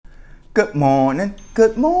Good morning,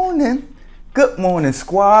 good morning, good morning,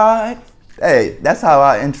 squad. Hey, that's how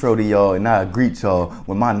I intro to y'all and I greet y'all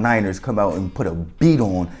when my Niners come out and put a beat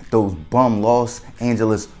on those bum Los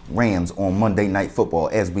Angeles Rams on Monday Night Football,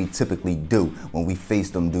 as we typically do when we face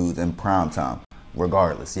them dudes in primetime.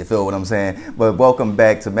 Regardless, you feel what I'm saying? But welcome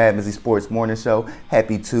back to MadMizzy Sports Morning Show.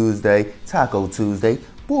 Happy Tuesday, Taco Tuesday,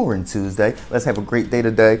 Boring Tuesday. Let's have a great day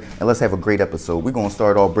today and let's have a great episode. We're going to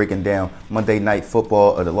start off breaking down Monday Night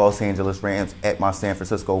Football of the Los Angeles Rams at my San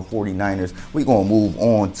Francisco 49ers. We're going to move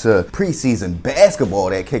on to preseason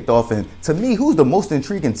basketball that kicked off. And to me, who's the most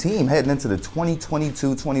intriguing team heading into the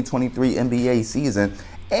 2022-2023 NBA season?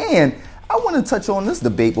 And I want to touch on this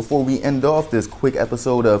debate before we end off this quick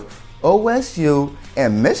episode of OSU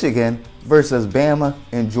and Michigan versus Bama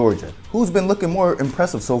and Georgia. Who's been looking more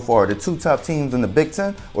impressive so far, the two top teams in the Big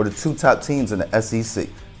Ten or the two top teams in the SEC?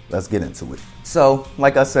 Let's get into it. So,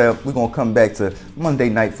 like I said, we're going to come back to Monday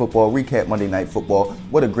Night Football, recap Monday Night Football.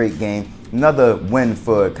 What a great game. Another win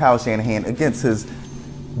for Kyle Shanahan against his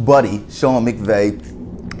buddy, Sean McVay.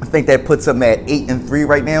 I think that puts him at 8-3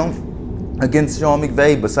 right now against Sean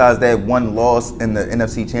McVay, besides that one loss in the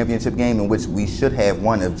NFC Championship game, in which we should have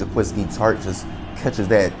won if Jaquiski Tartt just catches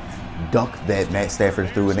that duck that Matt Stafford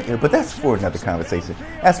threw in the air. But that's for another conversation.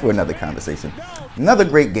 Another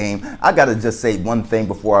great game. I got to just say one thing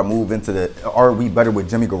before I move into the are we better with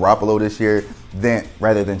Jimmy Garoppolo this year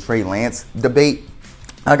rather than Trey Lance debate.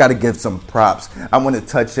 I got to give some props. I want to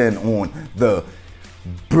touch in on the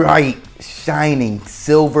bright, shining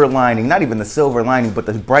silver lining, not even the silver lining, but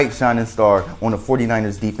the bright, shining star on the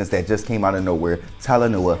 49ers defense that just came out of nowhere,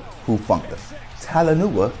 Talanoa Hufanga.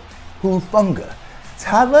 Talanoa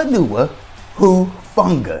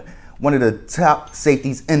Hufanga. One of the top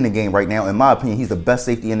safeties in the game right now. In my opinion, he's the best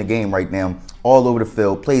safety in the game right now. All over the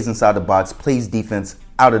field, plays inside the box, plays defense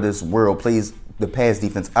out of this world, plays the pass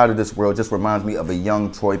defense out of this world. Just reminds me of a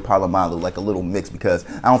young Troy Polamalu, like a little mix, because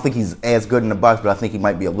I don't think he's as good in the box, but I think he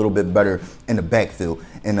might be a little bit better in the backfield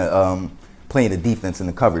in the playing the defense and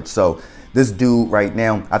the coverage. So this dude right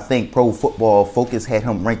now, I think Pro Football Focus had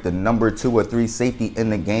him ranked the number 2 or 3 safety in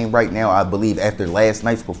the game right now. I believe after last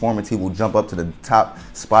night's performance, he will jump up to the top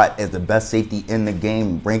spot as the best safety in the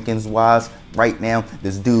game rankings wise. Right now,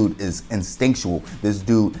 this dude is instinctual. This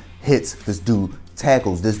dude hits. This dude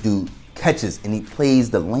tackles. This dude catches, and he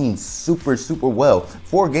plays the lane super well.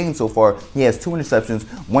 4 games so far, he has 2 interceptions,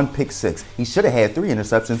 1 pick 6. He should have had 3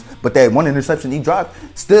 interceptions, but that 1 interception he dropped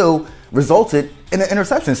still resulted in an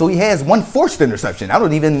interception. So he has 1 forced interception. I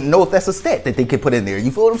don't even know if that's a stat that they could put in there.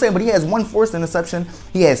 You feel what I'm saying? But he has 1 forced interception.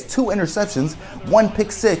 He has 2 interceptions, 1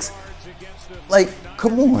 pick 6. Like,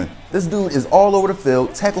 come on. This dude is all over the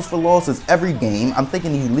field, tackles for losses every game. I'm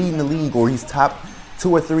thinking he's leading the league, or he's top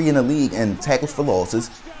 2 or 3 in the league in tackles for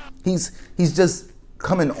losses. He's just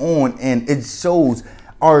coming on, and it shows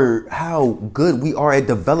how good we are at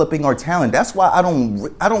developing our talent. That's why I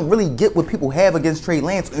don't really get what people have against Trey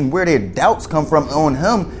Lance and where their doubts come from on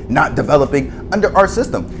him not developing under our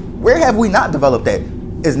system. Where have we not developed that?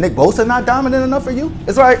 Is Nick Bosa not dominant enough for you?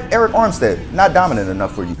 Is Eric Armstead not dominant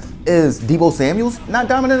enough for you? Is Deebo Samuels not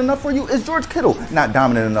dominant enough for you? Is George Kittle not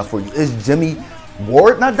dominant enough for you? Is Jimmy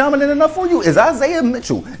Ward not dominant enough for you? Is Isaiah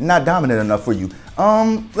Mitchell not dominant enough for you?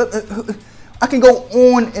 I can go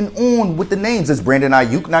on and on with the names. Is Brandon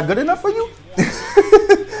Ayuk not good enough for you?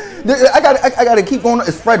 I gotta keep going.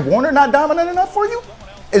 Is Fred Warner not dominant enough for you?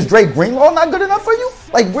 Is Dre Greenlaw not good enough for you?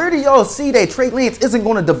 Like, where do y'all see that Trey Lance isn't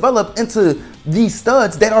going to develop into these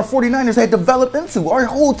studs that our 49ers had developed into? Our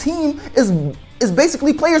whole team is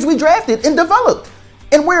basically players we drafted and developed,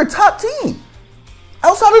 and we're a top team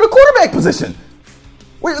outside of the quarterback position.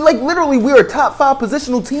 We're a top 5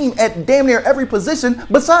 positional team at damn near every position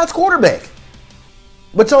besides quarterback.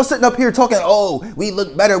 But y'all sitting up here talking, oh, we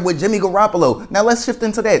look better with Jimmy Garoppolo. Now let's shift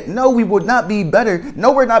into that. No, we would not be better.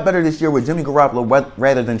 No, we're not better this year with Jimmy Garoppolo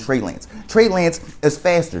rather than Trey Lance. Trey Lance is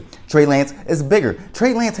faster. Trey Lance is bigger.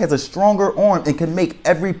 Trey Lance has a stronger arm and can make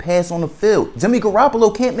every pass on the field. Jimmy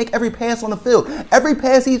Garoppolo can't make every pass on the field. Every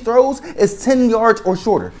pass he throws is 10 yards or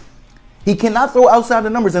shorter. He cannot throw outside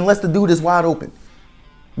the numbers unless the dude is wide open,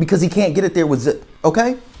 because he can't get it there with zip,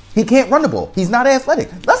 okay? He can't run the ball. He's not athletic.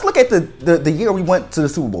 Let's look at the year we went to the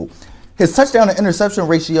Super Bowl. His touchdown to interception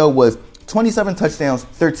ratio was 27 touchdowns,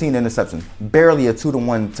 13 interceptions. Barely a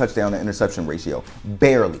 2-to-1 touchdown to interception ratio.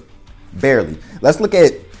 Barely. Let's look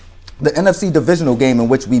at the NFC divisional game in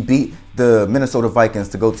which we beat the Minnesota Vikings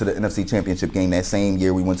to go to the NFC Championship game that same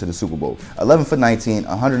year we went to the Super Bowl. 11 for 19,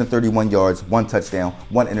 131 yards, 1 touchdown,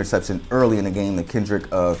 1 interception early in the game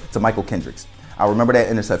to Michael Kendricks. I remember that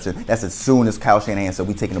interception. That's as soon as Kyle Shanahan said,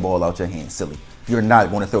 we taking the ball out your hands, silly. You're not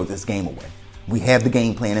going to throw this game away. We have the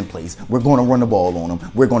game plan in place. We're going to run the ball on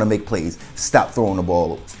them. We're going to make plays. Stop throwing the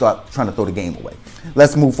ball. Stop trying to throw the game away.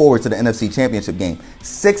 Let's move forward to the NFC Championship game.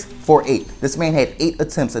 6 for 8. This man had 8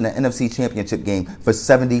 attempts in the NFC Championship game for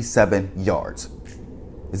 77 yards.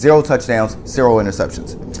 0 touchdowns, 0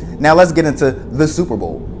 interceptions. Now let's get into the Super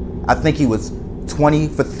Bowl. I think he was 20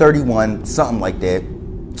 for 31, something like that.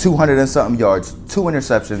 200 and something yards, 2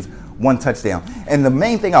 interceptions, 1 touchdown. And the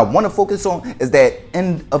main thing I want to focus on is that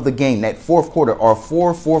end of the game, that fourth quarter, our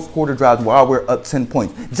 4 fourth quarter drives while we're up 10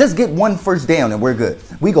 points. Just get 1 first down and we're good.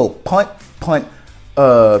 We go punt,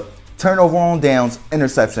 turnover on downs,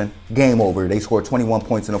 interception, game over. They scored 21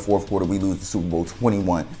 points in the fourth quarter. We lose the Super Bowl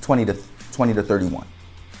 20 to 31.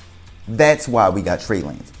 That's why we got Trey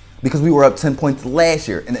Lance. Because we were up 10 points last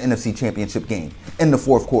year in the NFC Championship game in the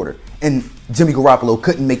fourth quarter. And Jimmy Garoppolo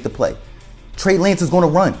couldn't make the play. Trey Lance is going to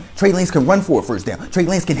run. Trey Lance can run for a first down. Trey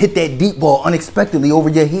Lance can hit that deep ball unexpectedly over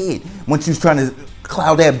your head once you're trying to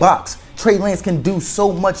cloud that box. Trey Lance can do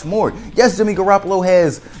so much more. Yes, Jimmy Garoppolo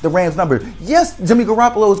has the Rams number. Yes, Jimmy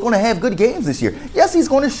Garoppolo is going to have good games this year. Yes, he's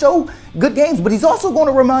going to show good games, but he's also going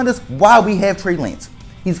to remind us why we have Trey Lance.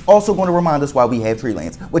 He's also going to remind us why we have Trey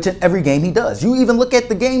Lance, which in every game he does. You even look at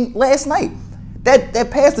the game last night. That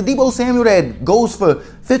pass to Deebo Samuel that goes for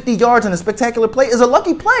 50 yards in a spectacular play is a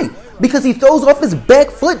lucky play because he throws off his back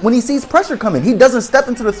foot when he sees pressure coming. He doesn't step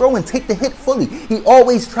into the throw and take the hit fully. He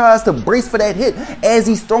always tries to brace for that hit as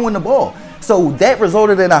he's throwing the ball. So that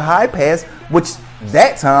resulted in a high pass, which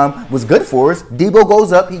that time was good for us. Deebo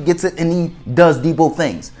goes up, he gets it, and he does Deebo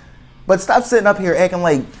things. But stop sitting up here acting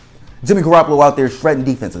like Jimmy Garoppolo out there shredding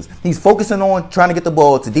defenses. He's focusing on trying to get the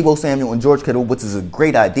ball to Deebo Samuel and George Kittle, which is a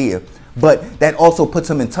great idea. But that also puts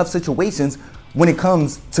him in tough situations when it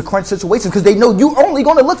comes to crunch situations because they know you're only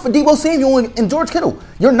going to look for Deebo Samuel and George Kittle.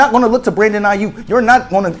 You're not going to look to Brandon Ayuk. You're not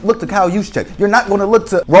going to look to Kyle Juszczyk. You're not going to look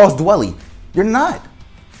to Ross Dwelly. You're not.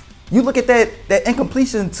 You look at that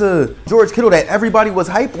incompletion to George Kittle that everybody was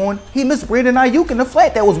hype on. He missed Brandon Ayuk in the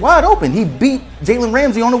flat that was wide open. He beat Jalen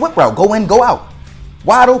Ramsey on the whip route. Go in, go out.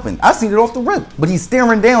 Wide open. I seen it off the rip. But he's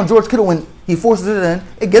staring down George Kittle when he forces it in.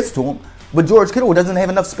 It gets to him. But George Kittle doesn't have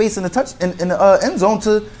enough space in the end zone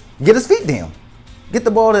to get his feet down. Get the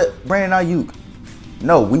ball to Brandon Ayuk.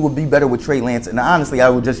 No, we would be better with Trey Lance. And honestly, I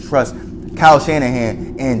would just trust Kyle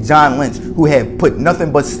Shanahan and John Lynch, who have put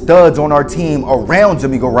nothing but studs on our team around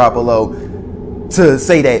Jimmy Garoppolo, to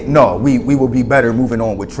say that, no, we will be better moving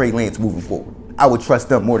on with Trey Lance moving forward. I would trust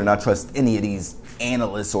them more than I trust any of these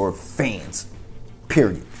analysts or fans.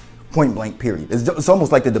 Period. Point blank, period. It's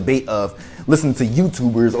almost like the debate of listening to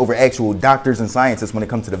YouTubers over actual doctors and scientists when it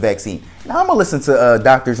comes to the vaccine. Now I'm going to listen to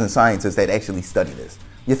doctors and scientists that actually study this.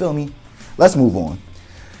 You feel me? Let's move on.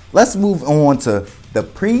 Let's move on to the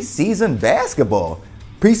preseason basketball.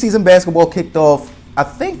 Preseason basketball kicked off, I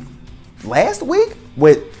think, last week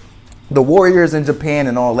with the Warriors in Japan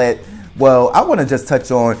and all that. Well, I want to just touch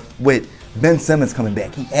on with Ben Simmons coming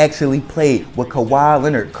back. He actually played with Kawhi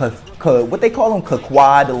Leonard. What they call him,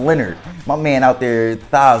 Kawhi Leonard. My man out there,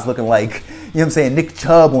 thighs looking like, you know what I'm saying, Nick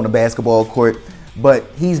Chubb on the basketball court. But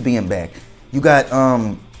he's being back. You got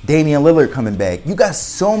Damian Lillard coming back. You got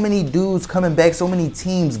so many dudes coming back, so many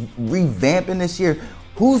teams revamping this year.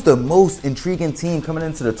 Who's the most intriguing team coming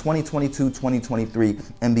into the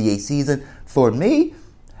 2022-2023 NBA season? For me,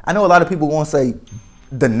 I know a lot of people going to say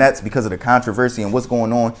the Nets because of the controversy and what's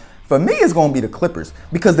going on. For me, it's going to be the Clippers.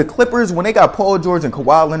 Because the Clippers, when they got Paul George and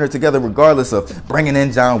Kawhi Leonard together, regardless of bringing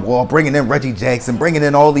in John Wall, bringing in Reggie Jackson, bringing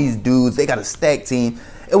in all these dudes, they got a stacked team.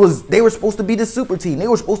 They were supposed to be this super team. They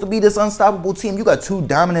were supposed to be this unstoppable team. You got 2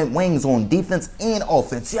 dominant wings on defense and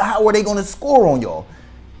offense. How are they going to score on y'all?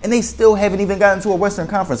 And they still haven't even gotten to a Western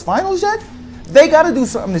Conference Finals yet? They got to do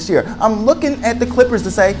something this year. I'm looking at the Clippers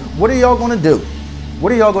to say, what are y'all going to do?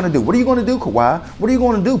 What are y'all going to do? What are you going to do, Kawhi? What are you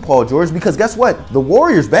going to do, Paul George? Because guess what? The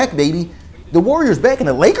Warriors back, baby. The Warriors back, and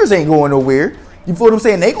the Lakers ain't going nowhere. You feel what I'm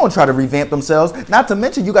saying? They going to try to revamp themselves. Not to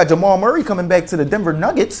mention you got Jamal Murray coming back to the Denver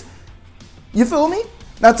Nuggets. You feel me?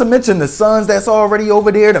 Not to mention the Suns that's already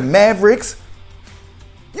over there, the Mavericks.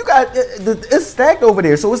 You got, it's stacked over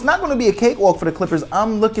there. So it's not going to be a cakewalk for the Clippers.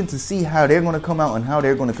 I'm looking to see how they're going to come out and how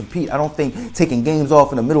they're going to compete. I don't think taking games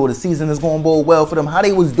off in the middle of the season is going to bode well for them. How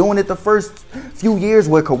they was doing it the first few years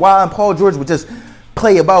where Kawhi and Paul George would just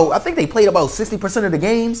play about, I think they played about 60% of the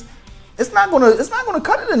games. It's not going to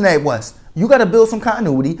cut it in that West. You got to build some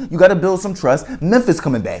continuity. You got to build some trust. Memphis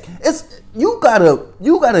coming back. You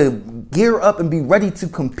gotta gear up and be ready to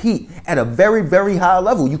compete at a very, very high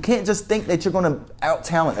level. You can't just think that you're gonna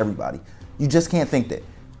out-talent everybody. You just can't think that.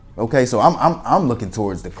 Okay, so I'm looking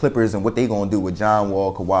towards the Clippers and what they're gonna do with John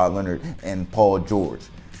Wall, Kawhi Leonard, and Paul George.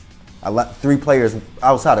 three players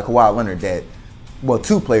outside of Kawhi Leonard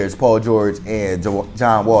two players, Paul George and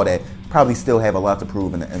John Wall, that probably still have a lot to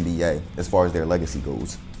prove in the NBA as far as their legacy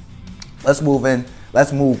goes. Let's move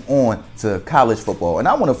on to college football. And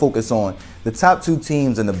I want to focus on the top two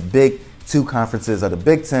teams in the big two conferences of the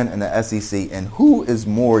Big Ten and the SEC, and who is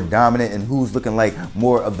more dominant and who's looking like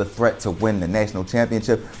more of the threat to win the national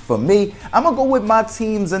championship. For me, I'm going to go with my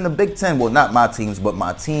teams in the Big Ten. Well, not my teams, but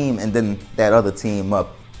my team and then that other team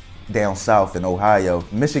up down south in Ohio.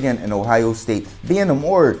 Michigan and Ohio State being a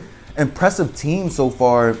more impressive team so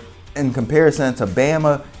far in comparison to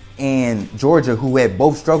Bama and Georgia, who had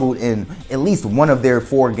both struggled in at least one of their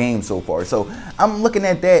 4 games so far. So I'm looking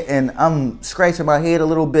at that and I'm scratching my head a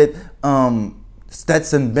little bit.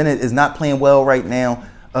 Stetson Bennett is not playing well right now.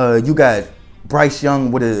 You got Bryce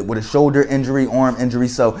Young with a shoulder injury, arm injury.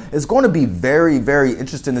 So it's going to be very, very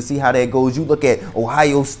interesting to see how that goes. You look at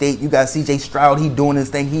Ohio State, you got C.J. Stroud, he doing his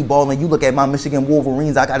thing, he balling. You look at my Michigan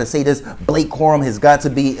Wolverines, I got to say this, Blake Corum has got to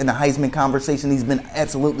be in the Heisman conversation. He's been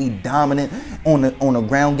absolutely dominant on a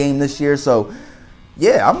ground game this year. So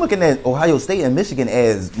yeah, I'm looking at Ohio State and Michigan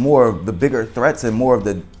as more of the bigger threats and more of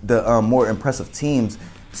the more impressive teams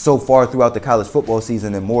so far throughout the college football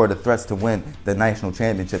season, and more of the threats to win the national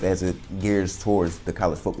championship as it gears towards the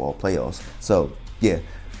college football playoffs. So yeah,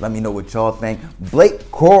 let me know what y'all think. Blake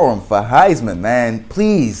Corum for Heisman, man.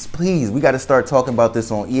 Please, we got to start talking about this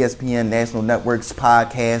on ESPN, national networks,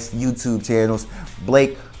 podcasts, YouTube channels.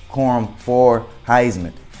 Blake Corum for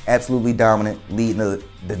Heisman. Absolutely dominant, leading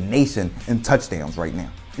the nation in touchdowns right now.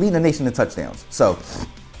 Leading the nation in touchdowns. So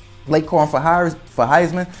Blake Corum for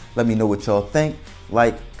Heisman. Let me know what y'all think.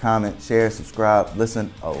 Like, comment, share, subscribe,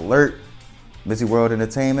 listen, alert. Mizzy World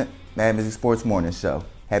Entertainment, MadMizzy Sports Morning Show.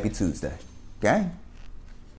 Happy Tuesday. Gang.